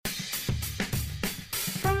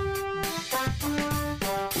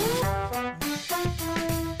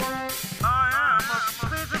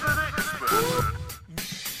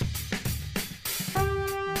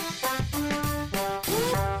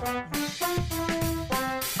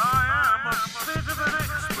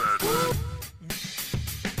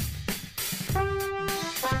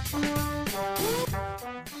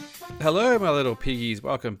Hello, my little piggies.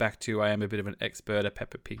 Welcome back to I Am a Bit of an Expert, a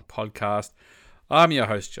Peppa Pig podcast. I'm your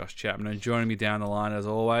host, Josh Chapman, and joining me down the line, as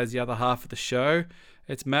always, the other half of the show,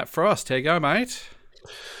 it's Matt Frost. How you go, mate?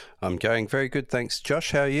 I'm going very good, thanks,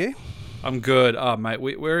 Josh. How are you? I'm good. Oh, mate,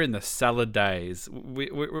 we're in the salad days.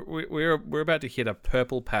 We're about to hit a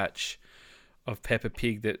purple patch of Peppa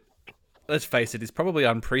Pig that, let's face it, is probably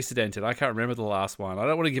unprecedented. I can't remember the last one. I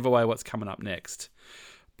don't want to give away what's coming up next.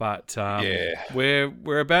 But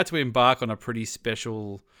we're about to embark on a pretty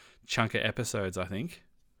special chunk of episodes, I think.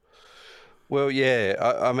 Well, yeah.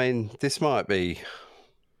 I mean, these might be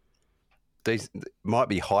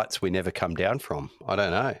heights we never come down from. I don't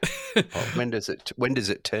know. When does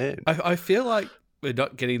it turn? I feel like we're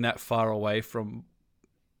not getting that far away from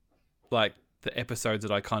like the episodes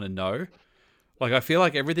that I kind of know. Like I feel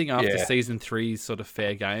like everything after season 3 is sort of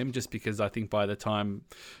fair game, just because I think by the time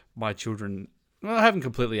my children. Well, I haven't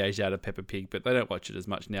completely aged out of Peppa Pig, but they don't watch it as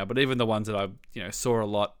much now. But even the ones that I saw a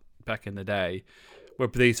lot back in the day were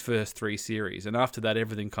these first 3 series. And after that,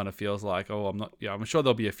 everything kind of feels like, I'm sure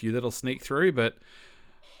there'll be a few that'll sneak through, but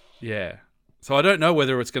yeah. So I don't know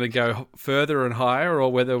whether it's going to go further and higher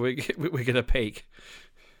or whether we're going to peak.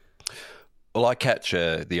 Well, I catch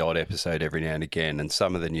the odd episode every now and again, and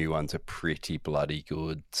some of the new ones are pretty bloody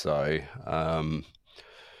good. So,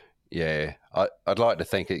 yeah, I'd like to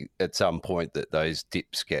think at some point that those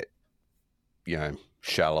dips get,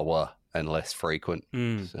 shallower and less frequent.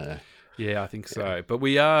 So. Yeah, I think so. But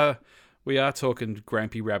we are talking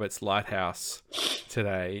Grampy Rabbit's Lighthouse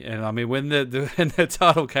today, and I mean when the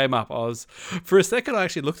title came up, for a second I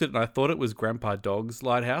actually looked at it and I thought it was Grandpa Dog's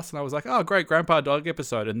Lighthouse, and I was like, oh great, Grandpa Dog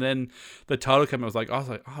episode, and then the title came. I was like,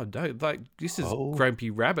 oh no, like this is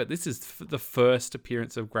Grampy Rabbit. This is the first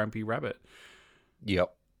appearance of Grampy Rabbit.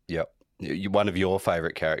 Yep. One of your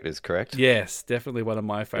favourite characters, correct? Yes, definitely one of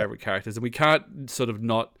my favourite characters. And we can't sort of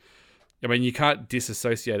not... I mean, you can't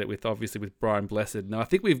disassociate it with Brian Blessed. Now, I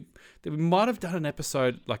think we might have done an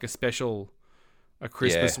episode, like a special, a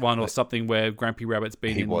Christmas one or something where Grampy Rabbit's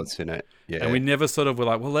been in. He was in it, yeah. And we never sort of were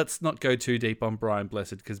like, well, let's not go too deep on Brian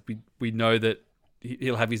Blessed because we know that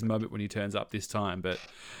he'll have his moment when he turns up this time. But,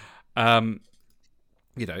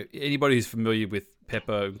 anybody who's familiar with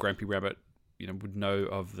Peppa and Grampy Rabbit, would know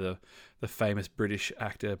of the famous British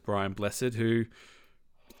actor Brian Blessed, who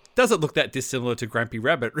doesn't look that dissimilar to Grampy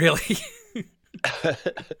Rabbit, really.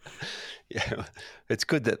 Yeah, it's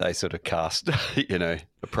good that they sort of cast,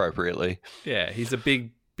 appropriately. Yeah, he's a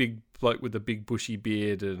big bloke with a big bushy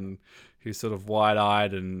beard and who's sort of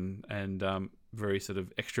wide-eyed and very sort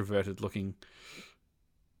of extroverted looking.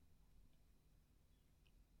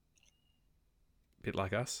 Bit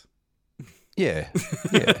like us. Yeah.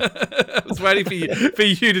 I was waiting for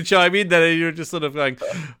you to chime in there, and you were just sort of going,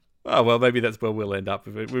 oh, well, maybe that's where we'll end up.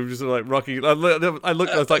 We were just sort of like rocking. I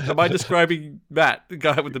was like, am I describing Matt, the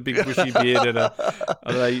guy with the big bushy beard? And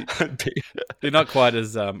they're not quite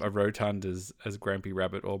as rotund as Grampy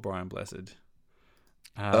Rabbit or Brian Blessed.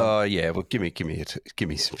 Yeah. Well, give me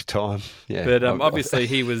some time. Yeah. But obviously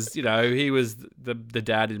he was the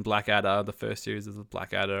dad in Blackadder, the first series of the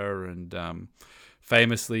Blackadder, and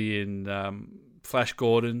famously in Flash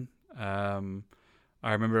Gordon. I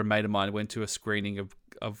remember a mate of mine went to a screening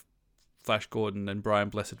of Flash Gordon, and Brian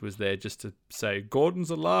Blessed was there just to say,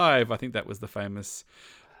 "Gordon's alive." I think that was the famous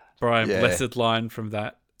Brian Blessed line from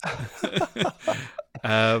that.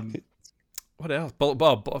 What else?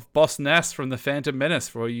 Boss Nass from the Phantom Menace,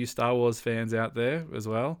 for all you Star Wars fans out there as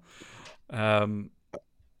well.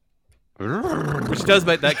 Which does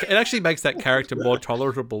make it actually makes that character more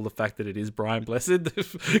tolerable, the fact that it is Brian Blessed,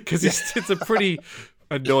 because it's a pretty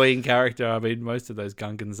annoying character. I mean, most of those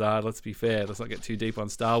Gungans are, let's be fair. Let's not get too deep on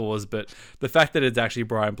Star Wars, but the fact that it's actually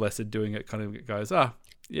Brian Blessed doing it kind of goes, I'll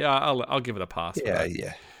give it a pass.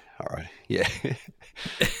 Yeah. All right. Yeah.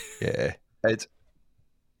 Yeah.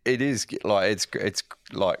 It is like, it's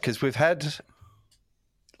like, because we've had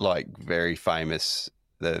like very famous,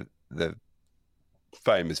 the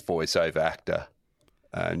famous voiceover actor,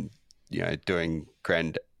 and doing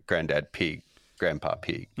Grandad Pig, Grandpa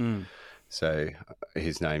Pig. So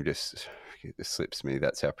his name just slips me.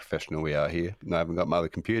 That's how professional we are here. I haven't got my other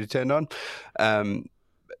computer turned on,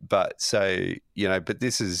 but this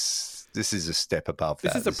is a step above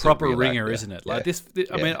that. This is a proper ringer, actor, isn't it? Like this.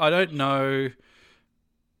 I mean, I don't know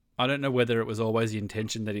whether it was always the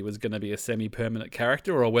intention that he was going to be a semi-permanent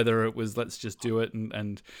character, or whether it was let's just do it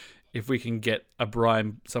and if we can get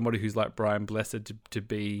somebody who's like Brian Blessed to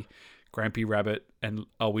be Grampy Rabbit, and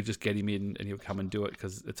we just get him in and he'll come and do it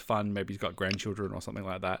because it's fun. Maybe he's got grandchildren or something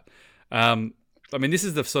like that. I mean, this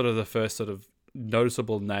is the first sort of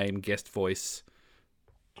noticeable name guest voice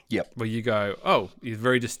Yep. Where you go, oh, he's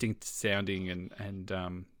very distinct sounding,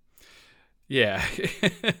 and yeah,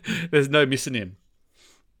 there's no missing him.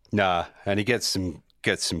 Nah, and he gets some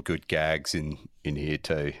good gags in here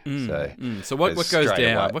too. So what goes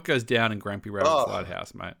down? Away. What goes down in Grampy Rabbit's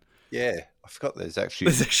Lighthouse, mate? Yeah, I forgot. There's actually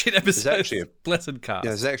an episode. There's actually a blessed cast.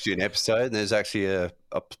 There's actually an episode, and there's actually a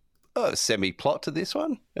semi-plot to this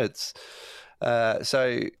one. It's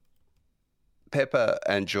so Pepper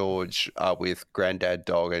and George are with Grandad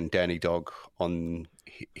Dog and Danny Dog on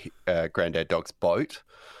Grandad Dog's boat,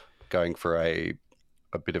 going for a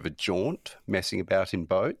bit of a jaunt, messing about in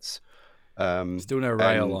boats. Still no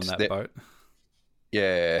rail on that boat.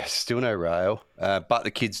 Yeah, still no rail. But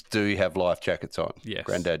the kids do have life jackets on. Yes.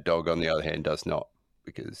 Grandad Dog, on the other hand, does not,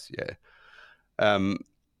 because,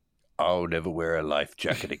 I'll never wear a life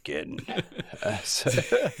jacket again. I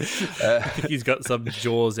think he's got some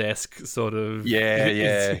Jaws-esque sort of...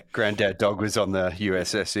 Yeah. Grandad Dog was on the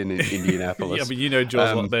USS in Indianapolis. Yeah, but you know Jaws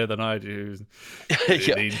a lot better than I do.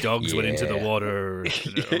 The dogs went into the water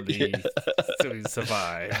so he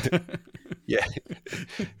survived. Yeah.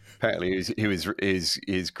 Apparently,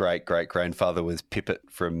 his great grandfather was Pippet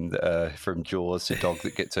from Jaws, the dog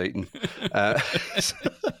that gets eaten.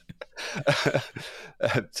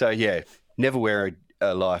 So yeah, never wear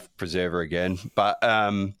a life preserver again. But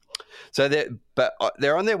they're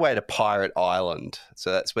on their way to Pirate Island,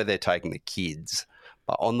 so that's where they're taking the kids.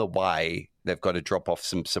 But on the way, they've got to drop off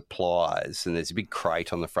some supplies, and there's a big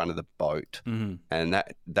crate on the front of the boat, and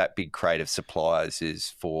that big crate of supplies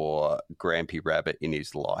is for Grampy Rabbit in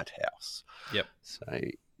his lighthouse. Yep. So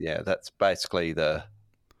yeah, that's basically the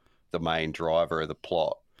main driver of the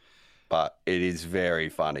plot. But it is very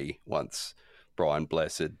funny once Brian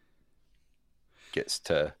Blessed gets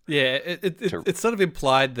to... Yeah, it's sort of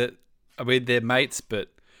implied that, I mean, they're mates, but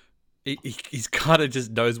he's kind of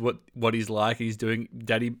just knows what he's like. He's doing...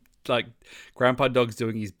 Grandpa Dog's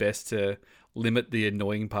doing his best to limit the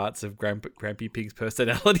annoying parts of Grampy Pig's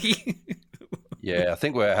personality. Yeah, I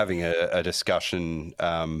think we're having a discussion...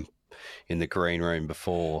 in the green room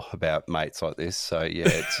before about mates like this. So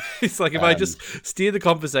yeah, it's like if I just steer the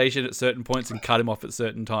conversation at certain points and cut him off at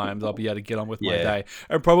certain times, I'll be able to get on with my day.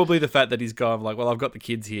 And probably the fact that he's gone like, well, I've got the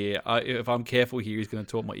kids here. If I'm careful here, he's going to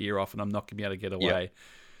talk my ear off, and I'm not going to be able to get away.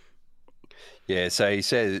 Yeah. So he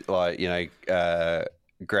says, like,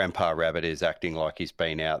 Grandpa Rabbit is acting like he's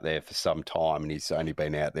been out there for some time, and he's only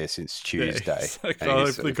been out there since Tuesday. Like,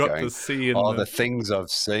 I've got to see the things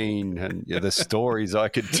I've seen and the stories I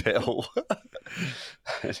could tell.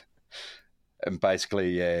 And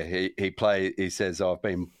basically, he says, I've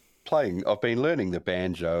been learning the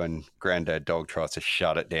banjo, and Grandad Dog tries to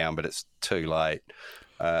shut it down, but it's too late.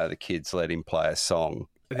 The kids let him play a song.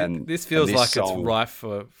 And this feels like it's rife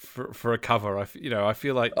for a cover. I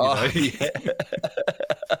feel like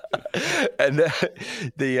and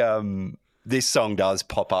this song does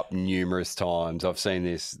pop up numerous times. I've seen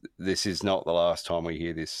this. This is not the last time we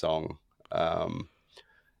hear this song,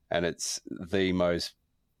 and it's the most.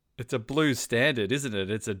 It's a blues standard, isn't it?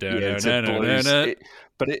 It's a no.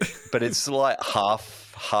 But it's like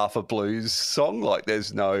half a blues song. Like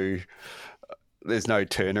there's no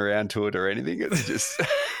turnaround to it or anything. It's just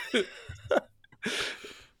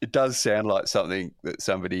it does sound like something that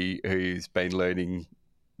somebody who's been learning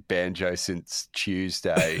banjo since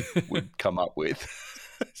Tuesday would come up with.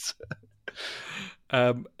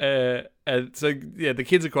 And so yeah, the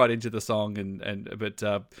kids are quite into the song, but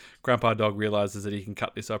Grandpa Dog realizes that he can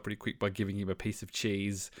cut this up pretty quick by giving him a piece of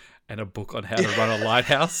cheese and a book on how to run a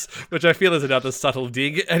lighthouse, which I feel is another subtle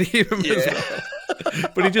dig at him as well.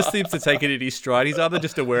 But he just seems to take it in his stride. He's either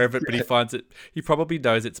just aware of it, but he probably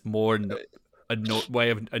knows it's more a way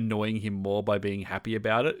of annoying him more by being happy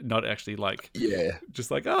about it, not actually just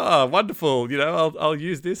like, oh, wonderful, I'll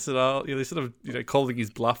use this, and I'll sort of calling his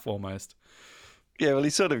bluff almost. Yeah, well, he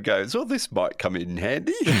sort of goes, "Oh, this might come in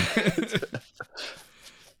handy."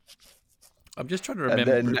 I'm just trying to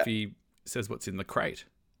remember if he says what's in the crate.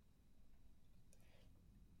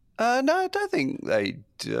 No, I don't think they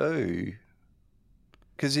do,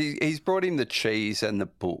 because he's brought him the cheese and the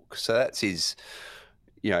book, so that's his.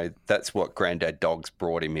 That's what Grandad Dog's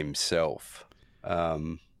brought him himself. Yeah,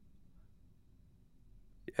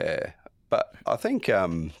 but I think.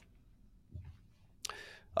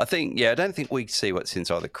 I don't think we see what's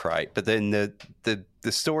inside the crate, but then the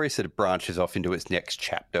story sort of branches off into its next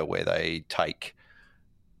chapter where they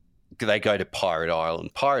go to Pirate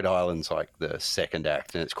Island. Pirate Island's like the second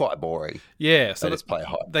act, and it's quite boring. Yeah, so they just play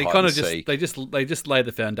they kind of just lay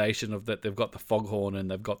the foundation of that. They've got the foghorn and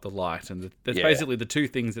they've got the light, and that's basically the two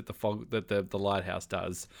things that the lighthouse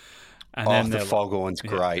does. And then the foghorn's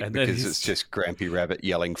great because it's just Grampy Rabbit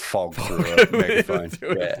yelling fog through a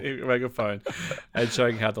megaphone and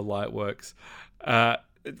showing how the light works.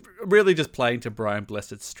 Really just playing to Brian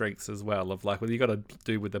Blessed's strengths as well, of like, well, you got to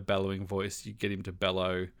do with the bellowing voice, you get him to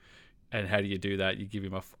bellow, and how do you do that? You give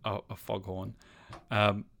him a foghorn.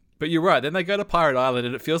 But you're right, then they go to Pirate Island,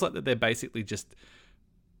 and it feels like that they're basically just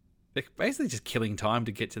killing time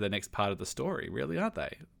to get to the next part of the story, really, aren't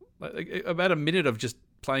they? Like, about a minute of just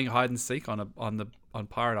playing hide and seek on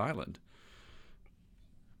Pirate Island.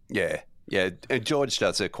 Yeah. And George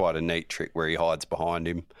does quite a neat trick where he hides behind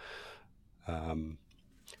him, and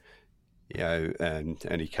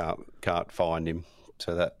he can't find him.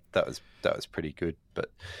 So that was pretty good.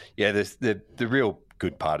 But yeah, the real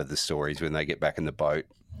good part of the story is when they get back in the boat,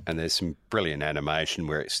 and there's some brilliant animation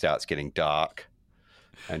where it starts getting dark.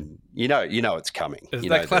 And you know it's coming. It's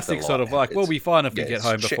that classic sort of like, we'll be fine if we get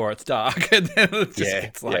home before it's dark, and then it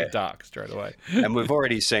just gets dark straight away. And we've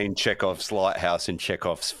already seen Chekhov's Lighthouse and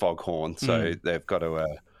Chekhov's Foghorn, so they've got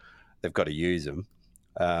to use them.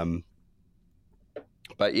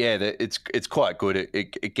 But yeah, it's quite good.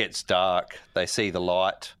 It gets dark. They see the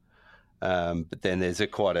light, but then there's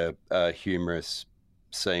quite a humorous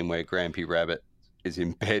scene where Grampy Rabbit is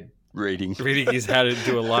in bed reading his How to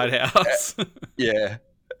Do a Lighthouse. Yeah.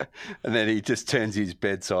 And then he just turns his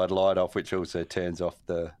bedside light off, which also turns off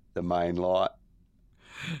the main light.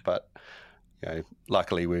 But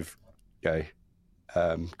luckily we've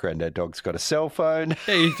Grandad Dog's got a cell phone.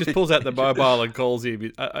 Yeah, he just pulls out the mobile and calls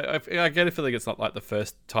him. I get a feeling it's not like the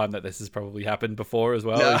first time that this has probably happened before as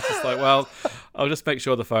well. No. It's just like, well, I'll just make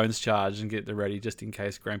sure the phone's charged and get it ready just in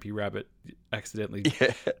case Grampy Rabbit accidentally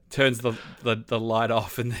turns the light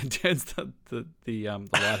off and then turns the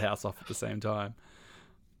lighthouse off at the same time.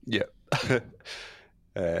 Yeah.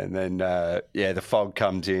 And then the fog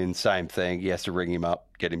comes in, same thing. He has to ring him up,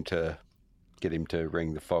 get him to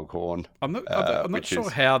ring the foghorn. I'm not sure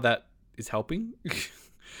how that is helping.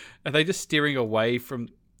 Are they just steering away from,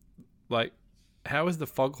 like, how is the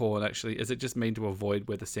foghorn actually? Is it just mean to avoid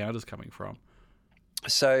where the sound is coming from?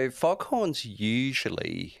 So foghorns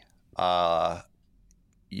usually are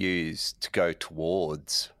used to go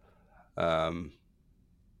towards.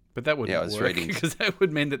 But that wouldn't work because that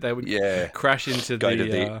would mean that they would crash into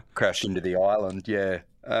crash into the island. Yeah.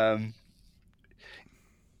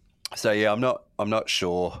 So yeah, I'm not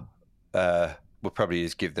sure. We'll probably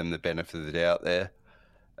just give them the benefit of the doubt there.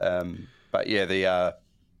 But yeah,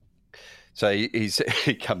 so he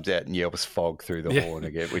comes out and yells fog through the horn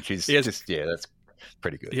again, which is that's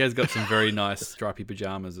pretty good. He has got some very nice stripy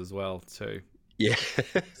pajamas as well too. Yeah.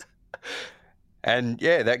 And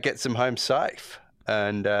that gets them home safe.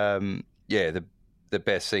 And the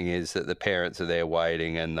best thing is that the parents are there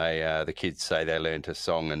waiting, and the kids say they learned a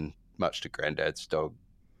song, and much to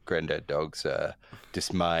Grandad Dog's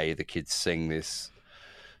dismay, the kids sing this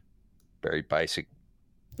very basic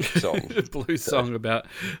song, blues song about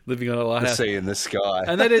living on a lighthouse, the sea in the sky.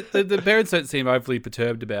 And then the parents don't seem overly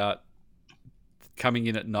perturbed about coming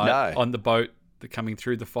in at night on the boat, coming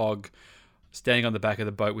through the fog, standing on the back of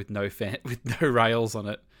the boat with no rails on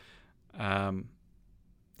it.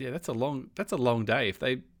 That's a long day. If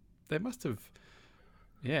they must have,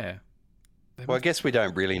 Well, I guess we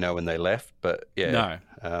don't really know when they left, but no.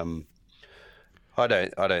 I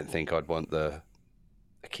don't think I'd want the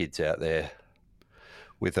kids out there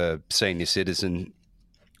with a senior citizen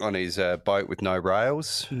on his boat with no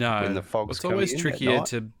rails. No, when the fog's it's always coming trickier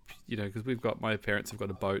to, because my parents have got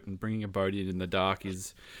a boat, and bringing a boat in the dark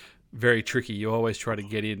is very tricky. You always try to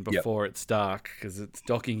get in before it's dark because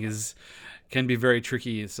docking can be very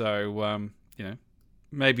tricky. So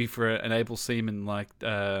maybe for an able seaman like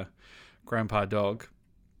Grandpa Dog.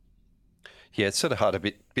 Yeah, it's sort of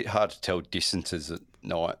bit hard to tell distances at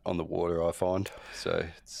night on the water, I find. So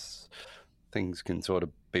things can sort of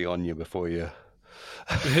be on you before you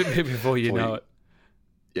know it.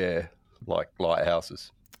 Yeah, like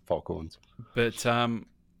lighthouses, foghorns. But I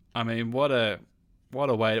mean, what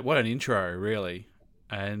an intro, really,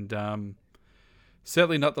 and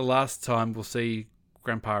certainly not the last time we'll see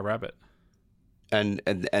Grandpa Rabbit. And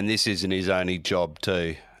this isn't his only job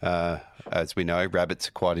too. As we know, rabbits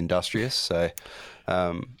are quite industrious, so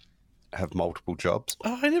have multiple jobs.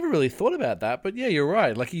 Oh, I never really thought about that, but yeah, you're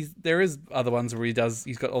right. Like there is other ones where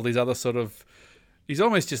he's got all these other sort of. He's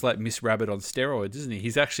almost just like Miss Rabbit on steroids, isn't he?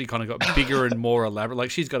 He's actually kind of got bigger and more elaborate.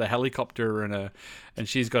 Like she's got a helicopter and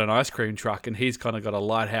she's got an ice cream truck, and he's kind of got a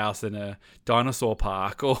lighthouse and a dinosaur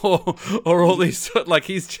park, or all these. Like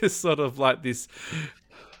he's just sort of like this.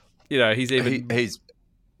 He's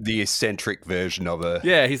the eccentric version of a.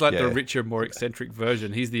 Yeah, he's like the richer, more eccentric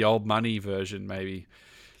version. He's the old money version, maybe.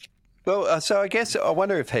 Well, so I guess I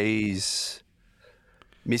wonder if he's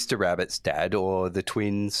Mr. Rabbit's dad or the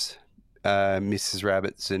twins, Mrs.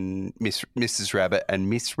 Rabbit's and Mrs. Rabbit and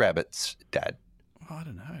Miss Rabbit's dad. Oh, I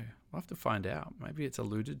don't know. We'll have to find out. Maybe it's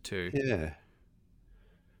alluded to. Yeah.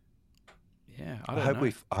 Yeah, I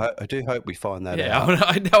do hope we find that out. Yeah,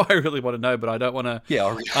 I know. I really want to know, but I don't want to. Yeah,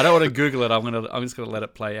 I don't want to Google it. I'm just gonna let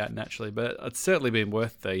it play out naturally. But it's certainly been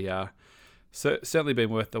worth the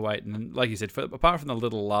wait. And like you said, apart from the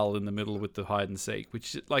little lull in the middle with the hide and seek,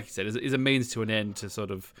 which, like you said, is a means to an end to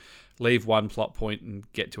sort of leave one plot point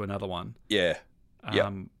and get to another one. Yeah.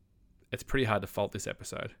 It's pretty hard to fault this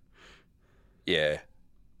episode. Yeah.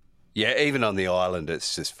 Yeah, even on the island,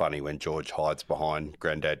 it's just funny when George hides behind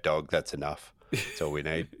Granddad Dog. That's enough. That's all we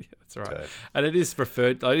need. Yeah, that's right. So. And it is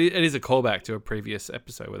referred. It is a callback to a previous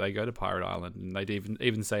episode where they go to Pirate Island, and they'd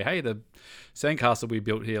even say, "Hey, the sandcastle we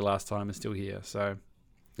built here last time is still here." So,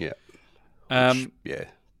 yeah,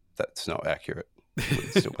 that's not accurate. It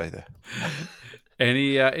would still be there.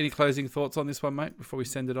 Any closing thoughts on this one, mate? Before we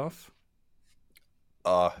send it off.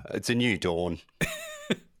 It's a new dawn.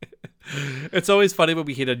 It's always funny when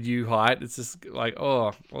we hit a new height. It's just like,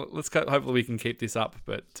 well, hopefully we can keep this up,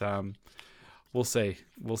 but we'll see.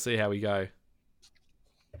 We'll see how we go.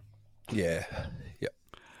 Yeah.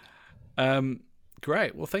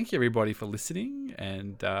 Great. Well, thank you everybody for listening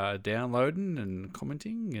and downloading and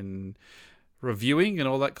commenting and reviewing and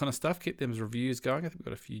all that kind of stuff. Keep them reviews going. I think we've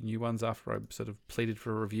got a few new ones after I sort of pleaded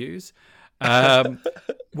for reviews.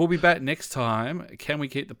 We'll be back next time. Can we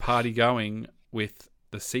keep the party going with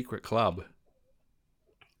the Secret Club?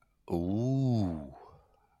 Ooh.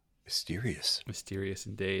 Mysterious. Mysterious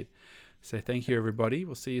indeed. So thank you, everybody.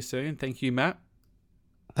 We'll see you soon. Thank you, Matt.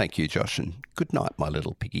 Thank you, Josh, and good night, my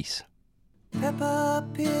little piggies. Peppa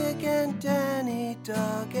Pig and Danny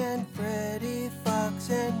Dog and Freddy Fox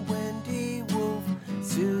and Wendy Wolf,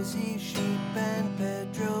 Susie Sheep and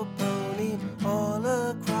Pedro Pony, all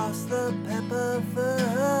across the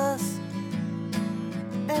Peppaverse.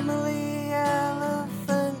 Emily Elephant